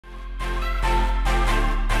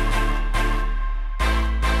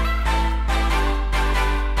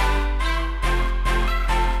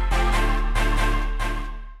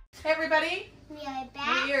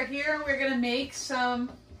make some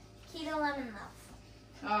keto lemon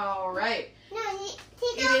loaf. All right. No,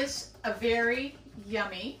 It is a very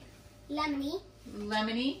yummy,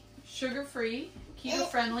 lemony, sugar-free,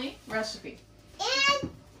 keto-friendly recipe.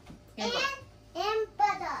 and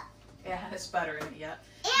butter. It has butter in it, yeah.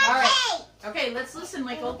 And All right. egg. Okay, let's listen,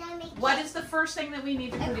 Michael. What is the first thing that we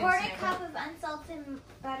need to put in? A quarter Samantha? cup of unsalted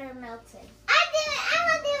butter melted. I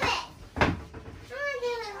want to do it.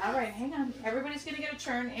 All right, hang on. Everybody's going to get a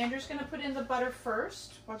turn. Andrew's going to put in the butter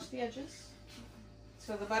first. Watch the edges.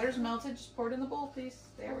 So the butter's melted. Just pour it in the bowl, please.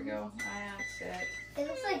 There we go. That's it. It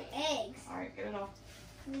looks like eggs. All right, get it all.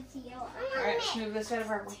 It's yellow. All right, let's move this out of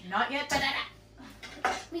our way. Not yet.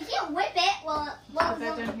 We can't whip it. Well, Put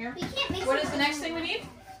that down here. we can't mix What it is the next thing we need?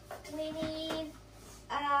 We need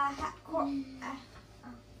a quarter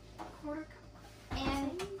cup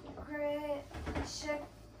and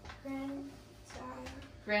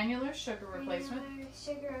Granular sugar replacement.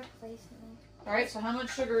 Sugar replacement. All right, so how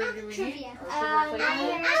much sugar do we need? Trivia. Or sugar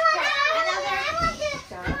replacement?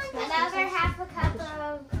 Another half a cup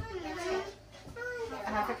of.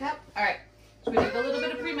 Half a cup? All right. So we did a little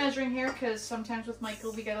bit of pre-measuring here because sometimes with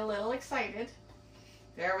Michael we get a little excited.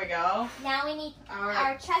 There we go. Now we need All right.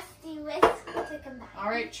 our trusty whisk to come back. All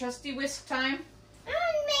right, trusty whisk time.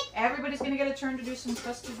 Everybody's going to get a turn to do some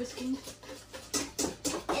trusty whisking.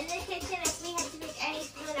 In the kitchen, if we had to pick any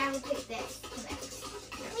spoon, I would pick this to mix.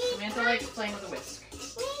 Yeah, Samantha likes playing with a whisk.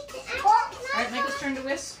 All All right, Michael's turn to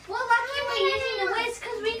whisk. Well, lucky we're using the whisk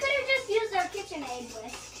because we could have just used our KitchenAid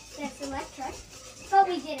whisk. That's electric. But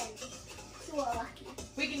we didn't. So we're lucky.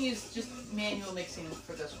 We can use just manual mixing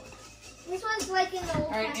for this one. This one's like in the old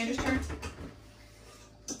All right, Andrew's turn.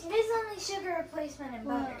 It is only sugar replacement and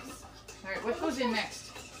butters. All right, what goes in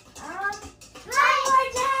next? Hard eggs!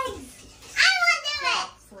 I want to do it.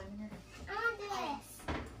 Flaming your head. I want to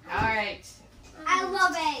do it. All right. I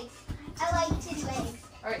love eggs. I like to do eggs.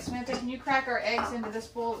 All right, Samantha, can you crack our eggs into this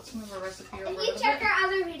bowl? Let's move our recipe over a If little you check bit. our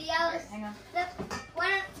other All videos, right, hang on.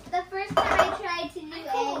 the first time I tried to do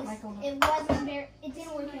eggs, Michael. it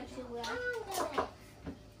didn't work out too well.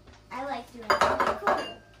 I like doing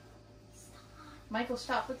it. Michael,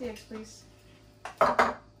 stop with the eggs, please.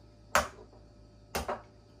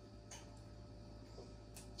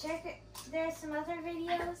 Check it. There's some other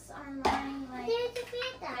videos online, like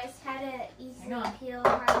guys how to easily peel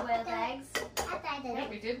hard-boiled eggs. Yeah,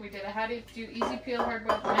 we did. We did a how to do easy peel hard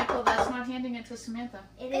boiled. Michael, that's not handing it to Samantha.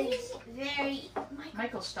 It is very.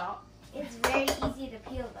 Michael, stop. It's very easy to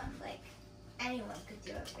peel them. Like anyone could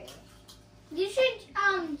do it, really. You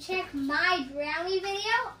should check my brownie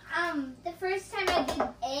video. The first time I did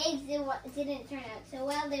eggs, it didn't turn out so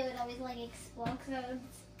well. They would always like explode, so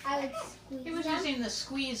I would squeeze He was them. using the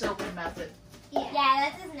squeeze open method. Yeah.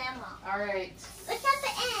 that's his memo. All right. Look at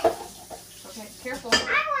the end. Okay, careful. I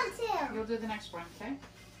want to. You'll do the next one, okay?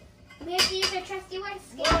 We have to use our trusty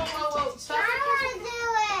whisk. Whoa, whoa, whoa. Stop. I want to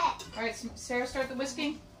do it. All right, Sarah, start the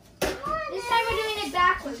whisking. This time we're doing it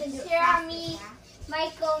backwards. Here are me,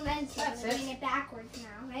 Michael, and then Sam. That's We're it. doing it backwards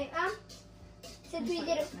now, right, Mom? Since we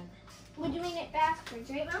did it, we're doing it backwards,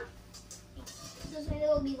 right, Mom? This way it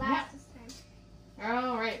will be last this time.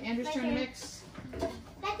 All right, Andrew's My turn to turn. mix.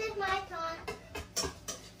 That is my turn.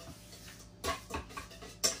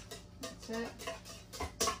 That's it.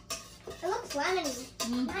 It looks lemony.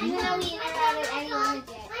 Mhm. Even though we never added any lemon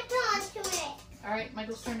yet. My turn to it. All right,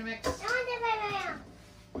 Michael's turn to mix. I want to by my own.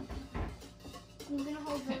 I'm gonna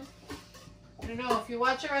hold the. I don't know, if you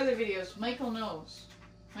watch our other videos, Michael knows.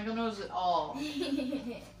 Michael knows it all.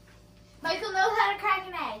 Michael knows how to crack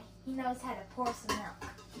an egg. He knows how to pour some milk.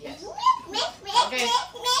 Yes. Mix. Okay.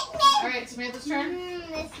 All right, Samantha's turn.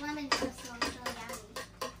 This lemon juice smells so yummy.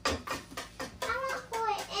 I want to pour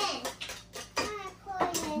it in. I want to pour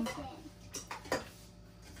this in.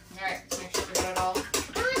 All right, make sure we got it all. I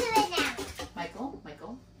want to do it now.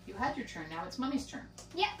 Michael, you had your turn. Now it's Mummy's turn.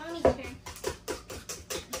 Yep, mommy's turn.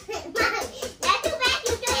 That's too bad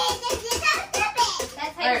you do it. This is so stupid.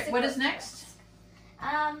 That's how All you right, what is next?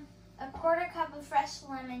 A quarter cup of fresh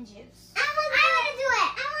lemon juice. I want to do it.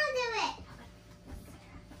 I want to do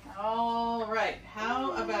it. All right,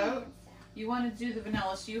 how about you want to do the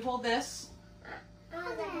vanilla? So you hold this.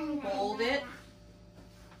 Hold it.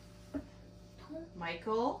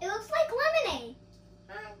 Michael. It looks like lemonade.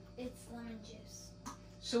 It's lemon juice.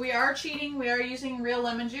 So we are cheating. We are using real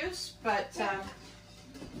lemon juice, but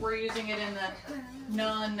we're using it in the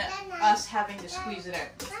non-us having to squeeze it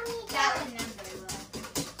out. That would not very well.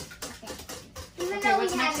 Even Okay, though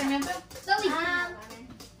what's we next, had Samantha? but we didn't have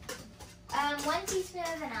lemon. 1 teaspoon of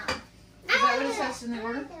vanilla. Is that what it says in the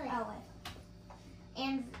order? Oh, wait.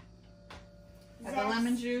 And The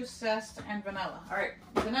lemon juice, zest, and vanilla. All right,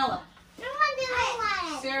 vanilla. I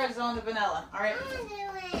Sarah's on the vanilla. All right. I want to do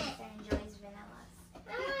it. Sarah enjoys vanilla. I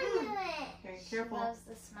want to do it. Okay, She careful. loves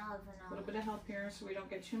the smell of A vanilla. little bit of help here so we don't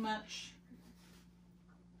get too much.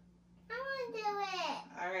 I want to do it.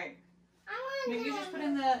 All right. I want to You do it. just put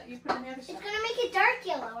in the other It's stuff. gonna make it dark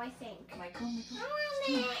yellow, I think. Michael. I want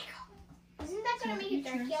it. Isn't that gonna make it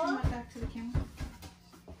dark Turn yellow? back to the camera.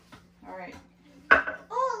 All right.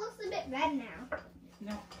 Oh, it looks a bit red now.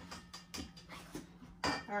 No.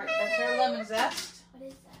 All right. That's our lemon zest. What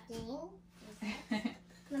is that?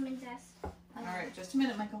 Lemon zest. All right. Just a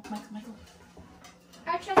minute, Michael. Michael.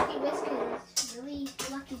 Our trusty whisker is really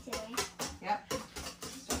lucky today. Yep.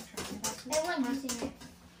 Stop turning it back to the I love camera. using it.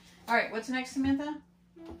 All right. What's next, Samantha?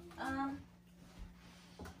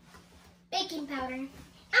 Baking powder.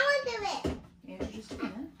 I want to do it. Andrew, just a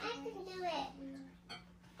minute. I can do it.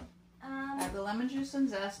 Add the lemon juice and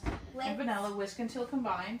zest and vanilla, whisk until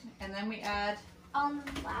combined, and then we add Almond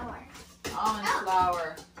flour. almond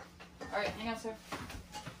flour. All right, hang on, sir.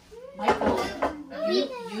 Michael, you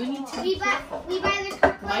need to be careful. We buy the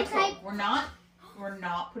Kirkland Michael, type. we're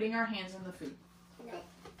not putting our hands in the food. No.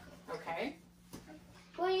 Okay.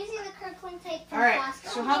 We're using the Kirkland type from All right. Costco.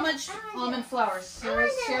 So how much almond flour?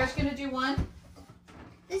 Sarah's gonna do one.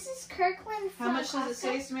 This is Kirkland from How much does it Costco.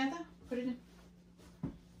 say, Samantha? Put it in.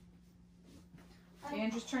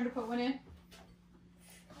 Andrew's turn to put one in. It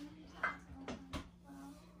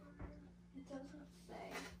doesn't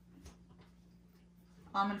say.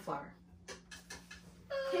 Almond flour.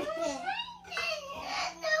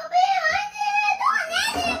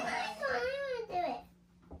 It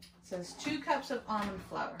says 2 cups of almond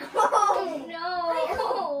flour. Oh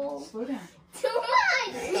no! Slow down. Too much!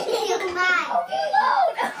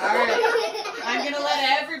 All right. I'm gonna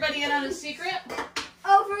let everybody in on a secret.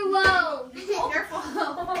 Overload! Careful.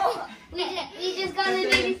 We just got the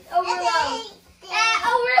biggest overload.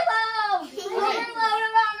 Overload! Overload of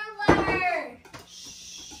almond flour!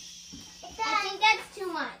 I think that's too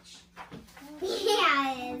much.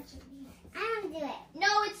 Yeah, it is. I want to do it. No,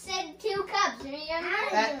 it said 2 cups. Remember? I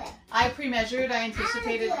want to do it. I pre-measured. I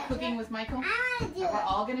anticipated cooking with Michael. I want to do We're it.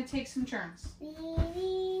 all gonna take some turns.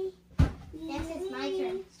 Next it's my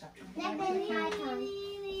turn. Stop Next turning. is my turn.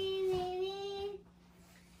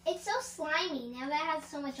 It's so slimy now that it has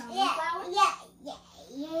so much almond Yeah, flour. yeah.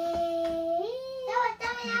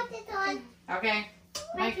 Tell me out this one. Okay.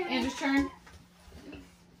 My Mike, turn. Andrew's turn.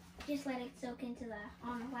 Just let it soak into the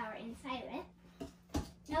almond flour inside of it.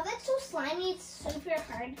 Now that's so slimy, it's super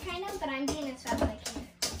hard kind of, but I'm doing it as fast as I can.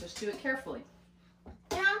 Just do it carefully.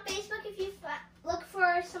 And on Facebook, if you look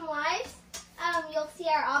for some lives, you'll see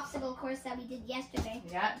our obstacle course that we did yesterday.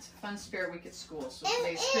 Yeah, it's a fun spirit week at school. So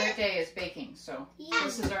today's spirit day is baking. So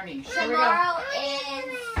this is our niche. Here we go. Tomorrow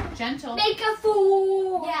is Gentle. make a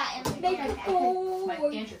food. Yeah, and Make a Okay. Mike,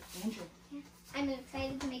 food. Andrew. I'm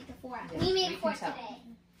excited to make the fort. Yes, We made we a fort can tell. today.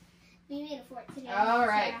 We made a fort today. All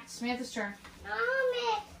right. Sarah. Samantha's turn.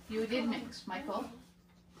 Mom, You did mix, Michael.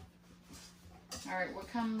 All right. What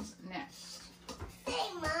comes next? say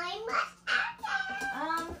my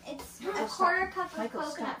it's Michael, a quarter stop. cup of Michael,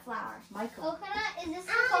 coconut stop. flour. Michael. Coconut? Is this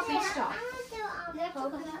the Please coconut? stop. Is that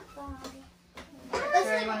Coconut flour.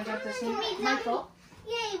 Sarah, you want to jump this in? Michael.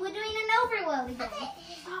 Yay, we're doing an overload again.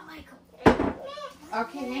 Oh, Michael.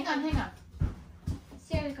 Okay, hang on.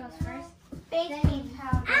 Sarah goes first. Baking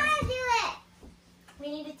powder. I want to do it. We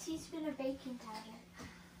need a teaspoon of baking powder.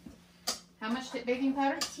 How much baking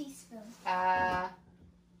powder? A teaspoon.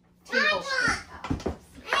 Tablespoon.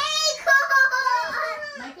 Hey,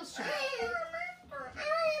 Michael's turn.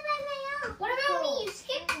 What about me? You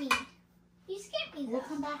skipped me. You skipped me. We'll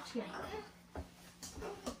come back to you.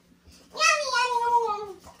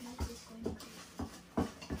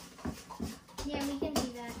 Yeah, we can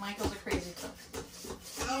do that. Michael's a crazy cook.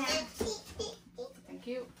 Thank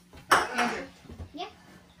you. Andrew. Yay,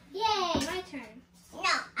 my turn.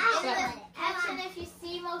 Action if you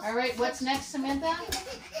see most. All right, what's next, Samantha?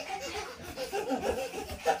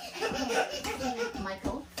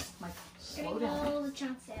 Michael, slow down. Roll the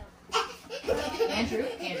chunks out. Andrew,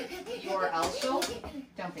 you are also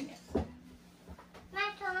dumping it.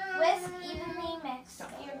 Whisk evenly mixed.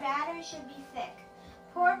 Your batter should be thick.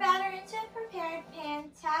 Pour batter into a prepared pan.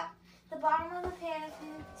 Tap the bottom of the pan a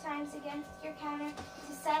few times against your counter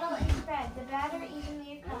to settle and spread the batter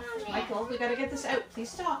evenly across the pan. Michael, we gotta get this out.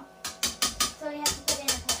 Please stop. So you have to put it in a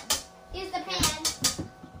pan. Here's the pan.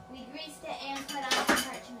 We greased it and put on some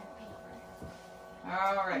parchment paper.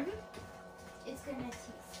 All right. It's gonna taste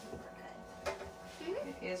super good.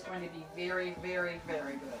 It is going to be very, very,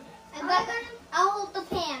 very good. I'll hold the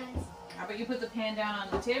pan. How about you put the pan down on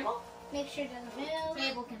the table? Make sure it doesn't move.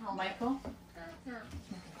 Table can hold it. Michael?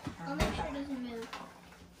 I'll make sure it doesn't move.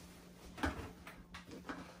 Here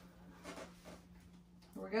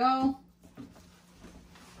we go.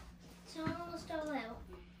 It's almost all out.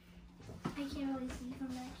 I can't really see from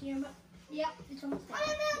back here, but yep, it's almost out.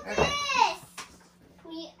 Okay.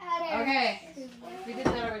 We add our Okay. We did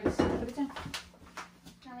that already. So put it down.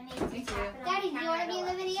 Now we need to Thank tap you. it on Daddy, the do you want to be in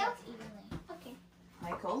the counter video? so it's evenly. Okay.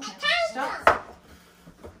 Michael, stop.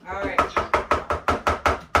 All right.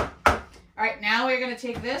 All right, now we're going to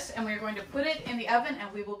take this and we're going to put it in the oven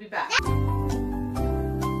and we will be back.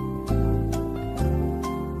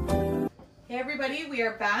 Hey everybody, we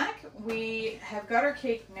are back. We have got our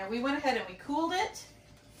cake. Now we went ahead and we cooled it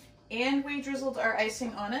and we drizzled our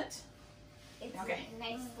icing on it. It's Okay. a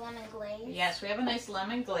nice lemon glaze. Yes, we have a nice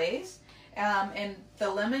lemon glaze. And the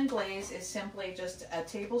lemon glaze is simply just a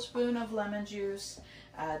tablespoon of lemon juice,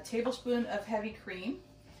 a tablespoon of heavy cream,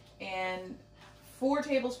 and 4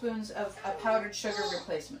 tablespoons of a powdered sugar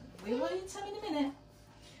replacement. We will eat some in a minute.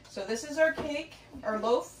 So this is our cake, our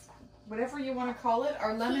loaf, whatever you want to call it,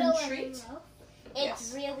 our lemon Keto treat. loaf.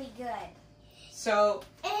 It's really good. So,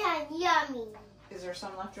 And yummy. is there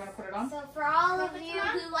some left? Do you want to put it on? So for all Can I of put you some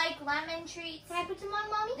on? who like lemon treats, Can I put some on,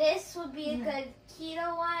 Mommy? this would be a good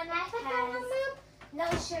keto one. Can I put that on,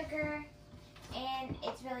 Has no sugar, and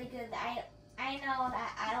it's really good. I know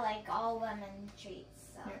that I like all lemon treats.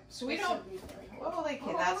 So, Yeah. So we this don't, would be really good. well, okay,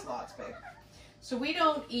 that's lots, babe. So we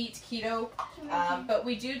don't eat keto, but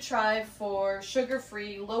we do try for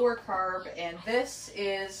sugar-free, lower carb, and this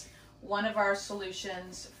is one of our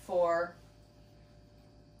solutions for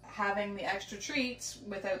having the extra treats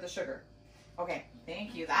without the sugar. Okay,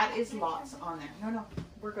 thank you. That is lots on there. No,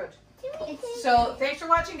 we're good. So thanks for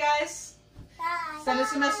watching, guys. Bye. Send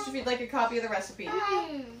us a message if you'd like a copy of the recipe.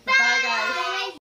 Bye. Bye, guys.